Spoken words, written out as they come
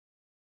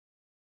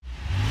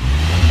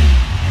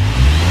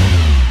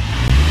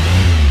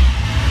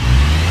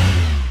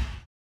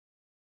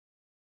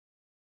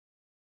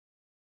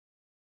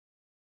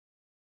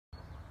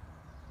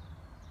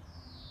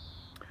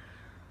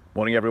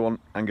Morning everyone,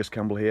 Angus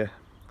Campbell here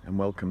and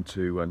welcome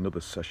to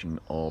another session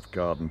of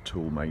garden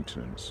tool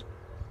maintenance.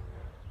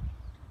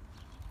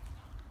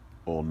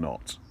 Or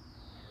not.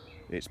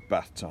 It's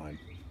bath time.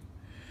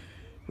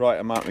 Right,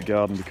 I'm out in the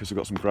garden because I've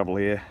got some gravel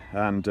here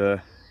and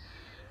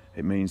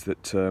it means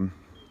that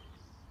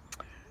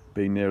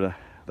being near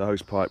the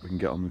hose pipe we can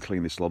get on and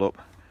clean this lot up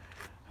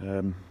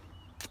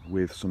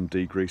with some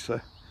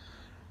degreaser.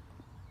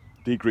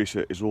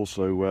 Degreaser is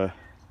also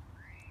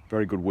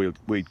very good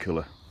weed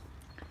killer.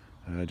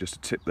 Just a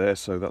tip there,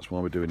 so that's why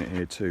we're doing it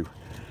here too.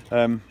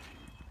 So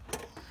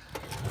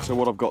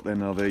what I've got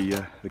then are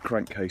the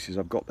crankcases.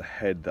 I've got the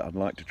head that I'd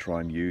like to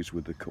try and use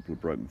with a couple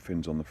of broken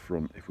fins on the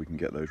front if we can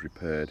get those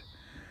repaired.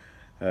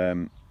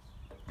 I've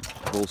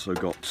also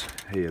got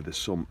here the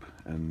sump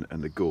and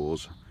the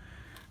gauze.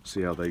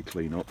 See how they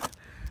clean up.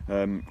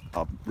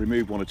 I've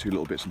removed one or two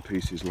little bits and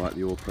pieces like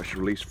the oil pressure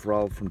release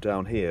valve from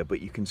down here,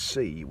 but you can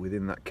see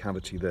within that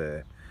cavity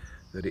there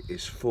that it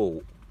is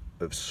full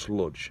of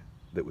sludge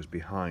that was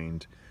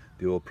behind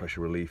the oil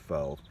pressure relief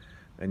valve,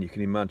 and you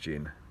can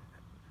imagine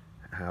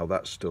how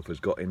that stuff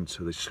has got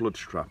into the sludge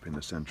trap in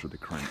the centre of the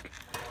crank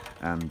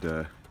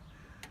and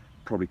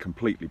probably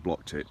completely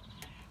blocked it.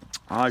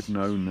 I've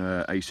known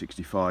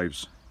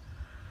A65s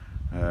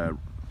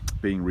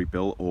being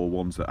rebuilt, or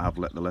ones that have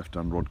let the left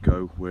hand rod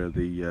go, where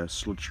the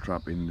sludge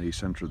trap in the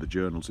centre of the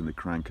journals in the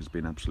crank has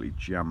been absolutely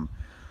jam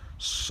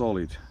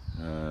solid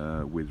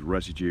with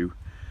residue,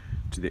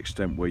 to the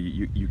extent where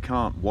you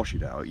can't wash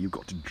it out. You've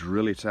got to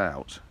drill it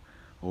out,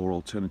 or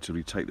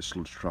alternatively take the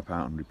sludge trap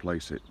out and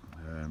replace it,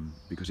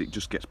 because it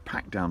just gets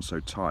packed down so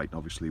tight,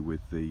 obviously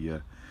with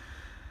the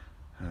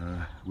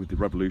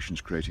revolutions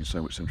creating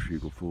so much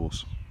centrifugal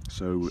force.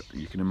 So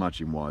you can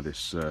imagine why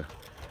this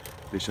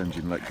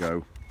engine let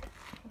go.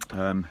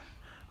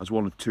 As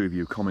one or two of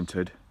you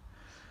commented,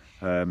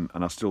 and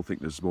I still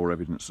think there's more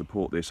evidence to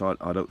support this, I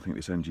don't think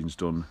this engine's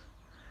done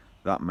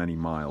that many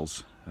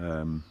miles.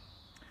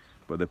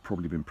 But they've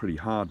probably been pretty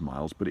hard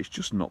miles, but it's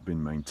just not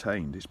been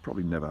maintained. It's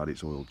probably never had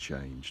its oil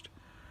changed.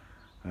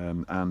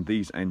 And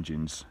these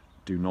engines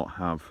do not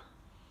have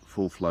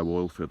full flow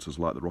oil filters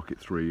like the Rocket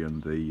 3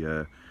 and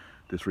the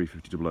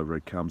 350 double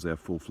overhead cams. They have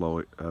full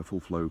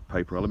flow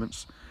paper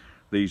elements.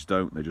 These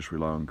don't, they just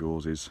rely on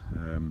gauzes.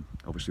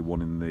 Obviously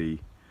one in the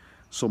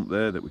sump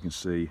there that we can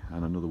see,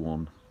 and another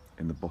one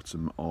in the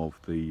bottom of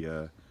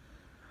the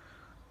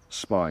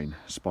spine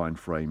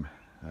frame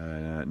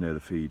near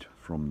the feed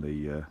from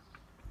the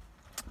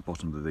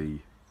bottom of the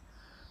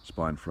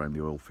spine frame,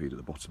 the oil feed at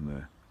the bottom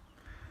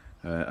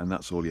there, and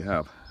that's all you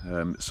have.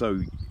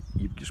 So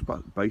you've just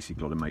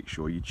basically got to make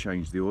sure you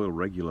change the oil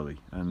regularly,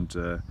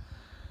 and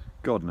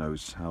God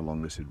knows how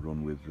long this had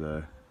run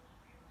with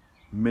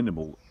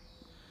minimal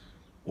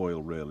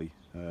oil really.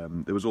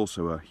 There was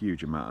also a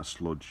huge amount of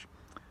sludge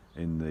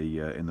in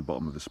the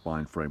bottom of the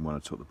spine frame when I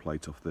took the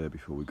plate off there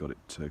before we got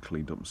it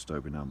cleaned up and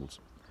stove enamels.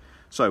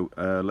 So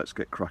let's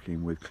get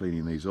cracking with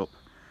cleaning these up.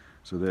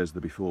 So there's the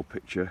before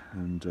picture,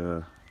 and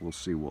we'll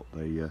see what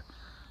they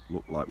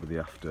look like with the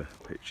after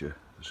picture.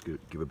 Just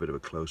give a bit of a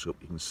close-up.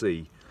 You can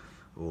see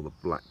all the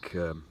black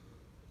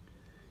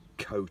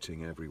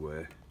coating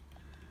everywhere,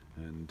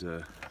 and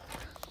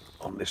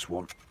on this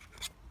one,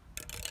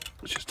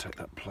 let's just take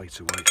that plate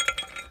away.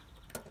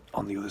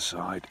 On the other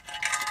side,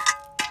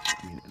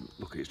 I mean,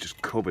 look, it's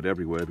just covered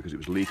everywhere because it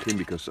was leaking,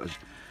 because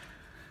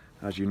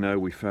as you know,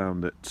 we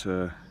found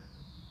that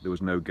there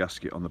was no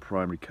gasket on the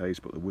primary case,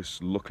 but there was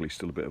luckily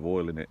still a bit of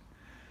oil in it,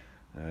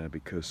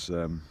 because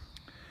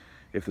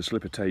if the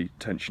slipper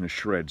tensioner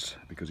shreds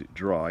because it's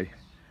dry,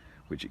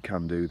 which it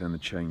can do, then the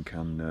chain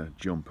can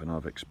jump, and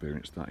I've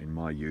experienced that in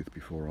my youth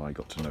before I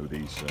got to know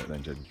these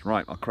engines.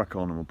 Right, I'll crack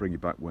on and we'll bring you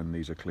back when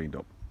these are cleaned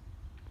up.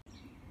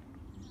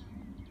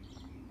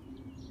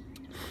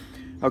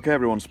 Okay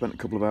everyone, spent a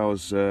couple of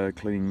hours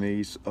cleaning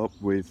these up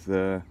with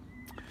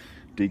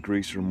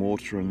degreaser and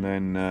water, and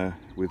then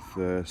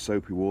with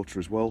soapy water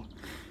as well,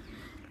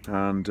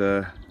 and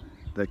they're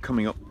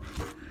coming up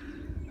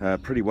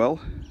pretty well.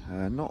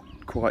 Not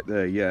quite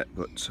there yet,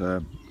 but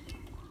an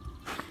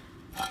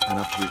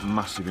absolute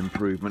massive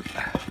improvement.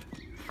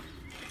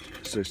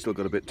 So still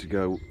got a bit to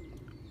go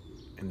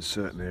in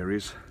certain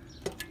areas,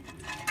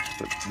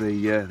 but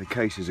the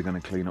cases are going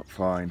to clean up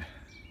fine.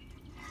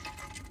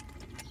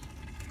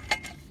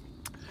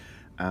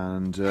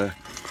 And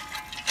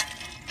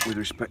with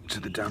respect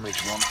to the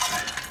damaged one,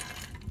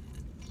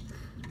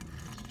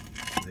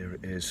 there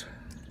it is,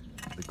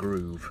 the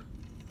groove,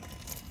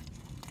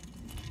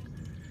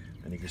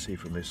 and you can see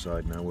from this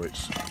side now where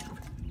it's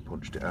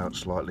punched it out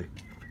slightly,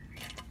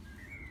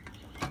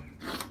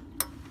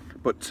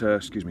 but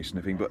excuse me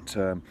sniffing, but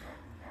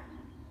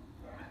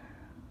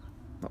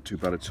not too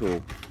bad at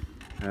all.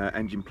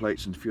 Engine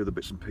plates and a few other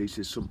bits and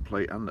pieces, sump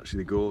plate and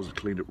actually the gauze are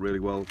cleaned up really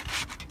well.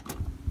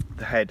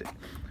 The head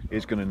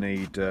is going to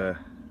need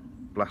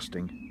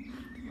blasting,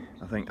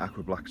 I think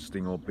aqua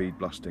blasting or bead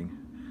blasting,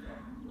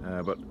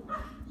 but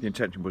the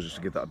intention was just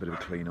to give that a bit of a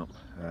clean up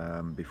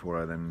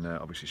before I then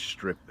obviously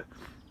strip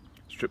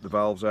the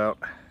valves out,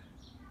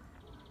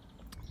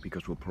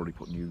 because we'll probably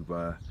put new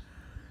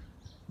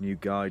new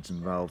guides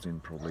and valves in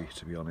probably,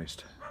 to be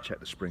honest. Check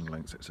the spring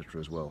lengths, etc.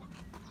 as well.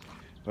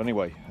 But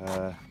anyway,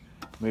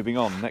 moving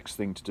on, next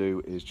thing to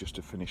do is just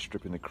to finish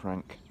stripping the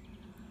crank,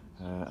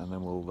 and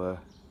then we'll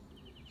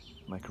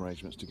make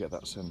arrangements to get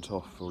that sent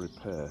off for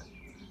repair.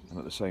 And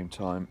at the same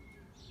time,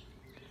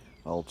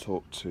 I'll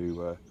talk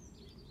to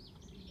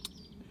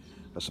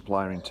a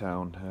supplier in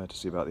town to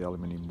see about the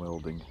aluminium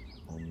welding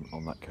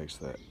on that case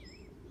there.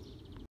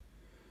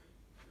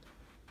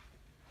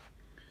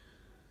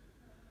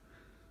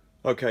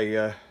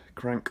 Okay,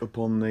 crank up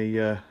on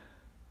the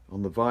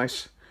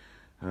vise,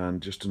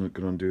 and just going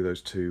to undo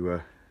those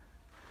two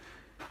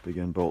big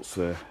end bolts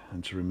there,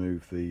 and to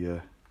remove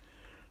the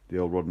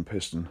old rod and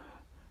piston.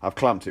 I've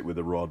clamped it with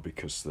a rod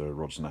because the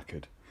rod's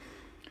knackered,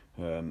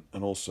 and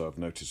also I've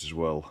noticed as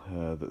well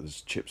that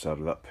there's chips out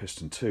of that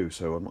piston too,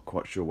 so I'm not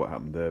quite sure what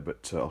happened there,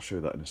 but I'll show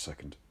you that in a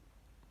second.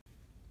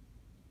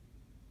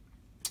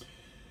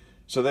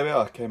 So there we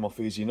are, came off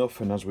easy enough,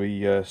 and as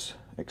we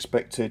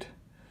expected,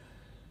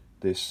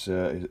 this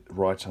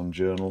right hand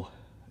journal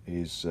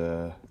is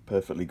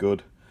perfectly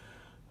good,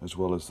 as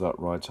well as that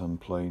right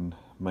hand plane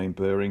main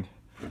bearing.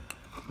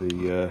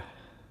 The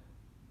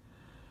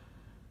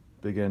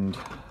big end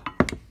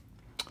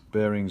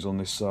bearings on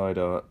this side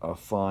are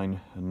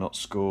fine and not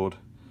scored,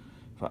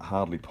 in fact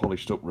hardly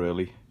polished up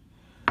really.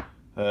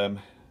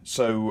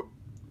 So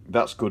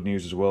that's good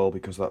news as well,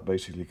 because that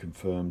basically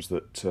confirms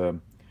that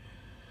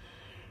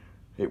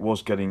it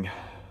was getting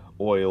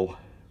oil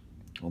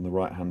on the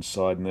right hand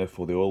side, and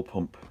therefore the oil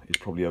pump is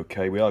probably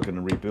okay. We are going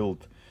to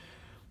rebuild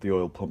the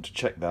oil pump to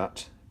check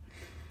that.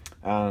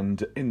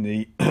 And in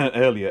the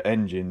earlier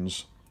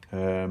engines,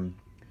 in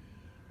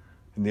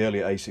the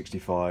earlier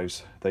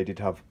A65s, they did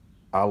have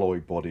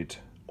alloy bodied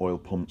oil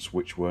pumps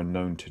which were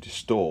known to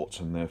distort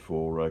and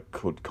therefore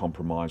could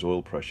compromise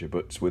oil pressure,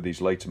 but with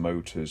these later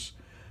motors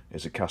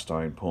it's a cast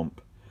iron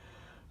pump,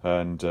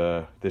 and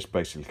this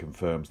basically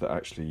confirms that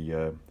actually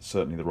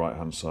certainly the right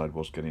hand side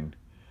was getting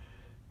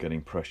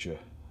pressure,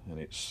 and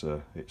it's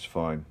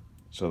fine.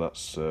 So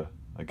that's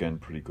again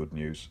pretty good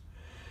news.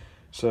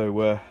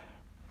 So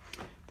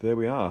there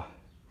we are.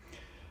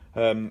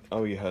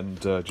 Oh yeah, and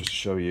just to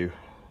show you,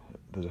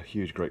 there's a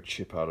huge great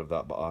chip out of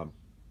that, but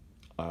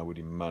I would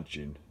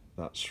imagine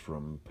that's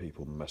from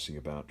people messing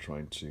about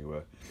trying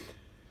to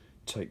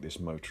take this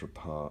motor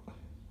apart.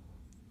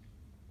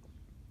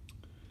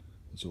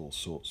 There's all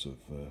sorts of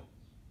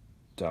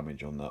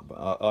damage on that,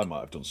 but I might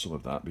have done some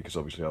of that, because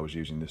obviously I was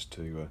using this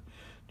to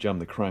jam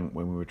the crank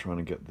when we were trying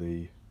to get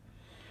the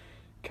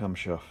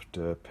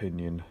camshaft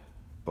pinion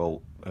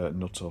bolt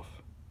nut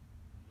off.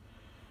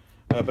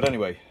 But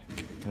anyway,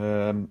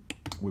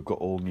 we've got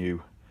all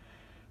new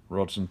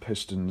rods and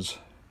pistons.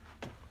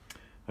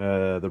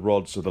 The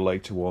rods are the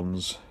later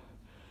ones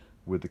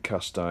with the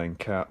cast iron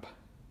cap,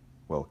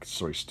 well,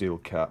 sorry, steel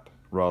cap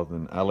rather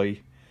than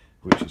alley,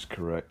 which is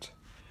correct.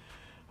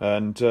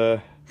 And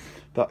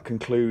that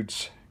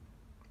concludes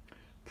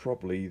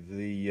probably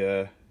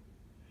the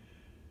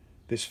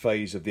this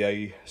phase of the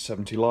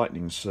A70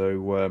 Lightning.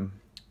 So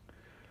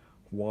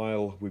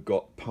while we've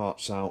got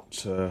parts out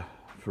for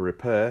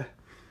repair,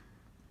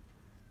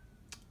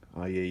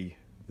 i.e.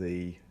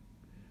 the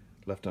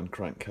left-hand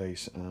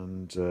crankcase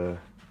and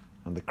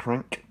the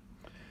crank,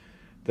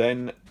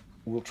 then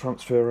we'll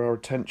transfer our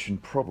attention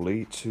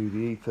probably to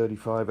the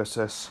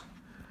E35SS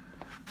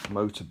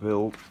motor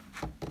build,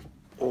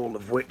 all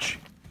of which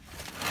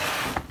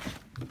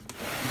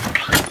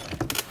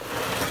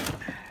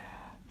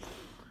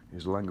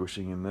is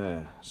languishing in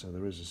there. So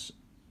there is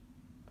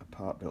a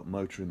part built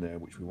motor in there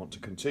which we want to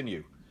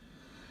continue,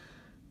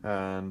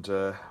 and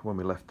when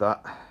we left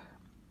that,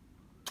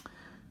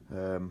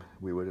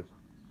 we were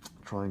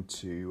trying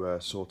to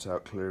sort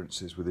out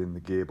clearances within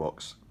the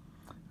gearbox,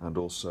 and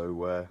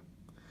also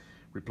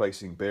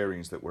replacing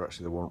bearings that were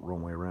actually the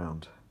wrong way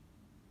around.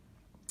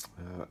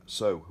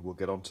 So we'll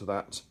get on to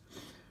that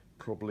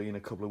probably in a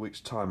couple of weeks'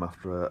 time,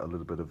 after a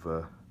little bit of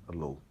a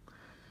lull.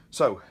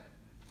 So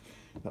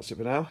that's it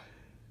for now.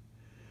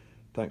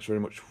 Thanks very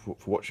much for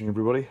watching,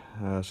 everybody.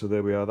 So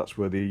there we are, that's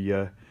where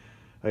the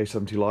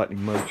A70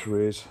 Lightning motor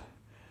is.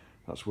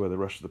 That's where the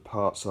rest of the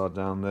parts are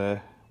down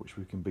there, which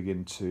we can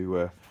begin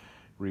to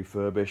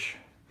refurbish.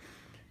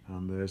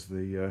 And there's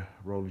the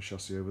rolling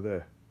chassis over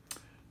there.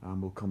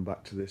 And we'll come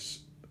back to this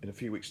in a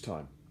few weeks'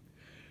 time.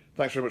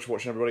 Thanks very much for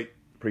watching, everybody.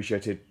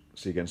 Appreciate it.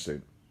 See you again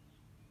soon.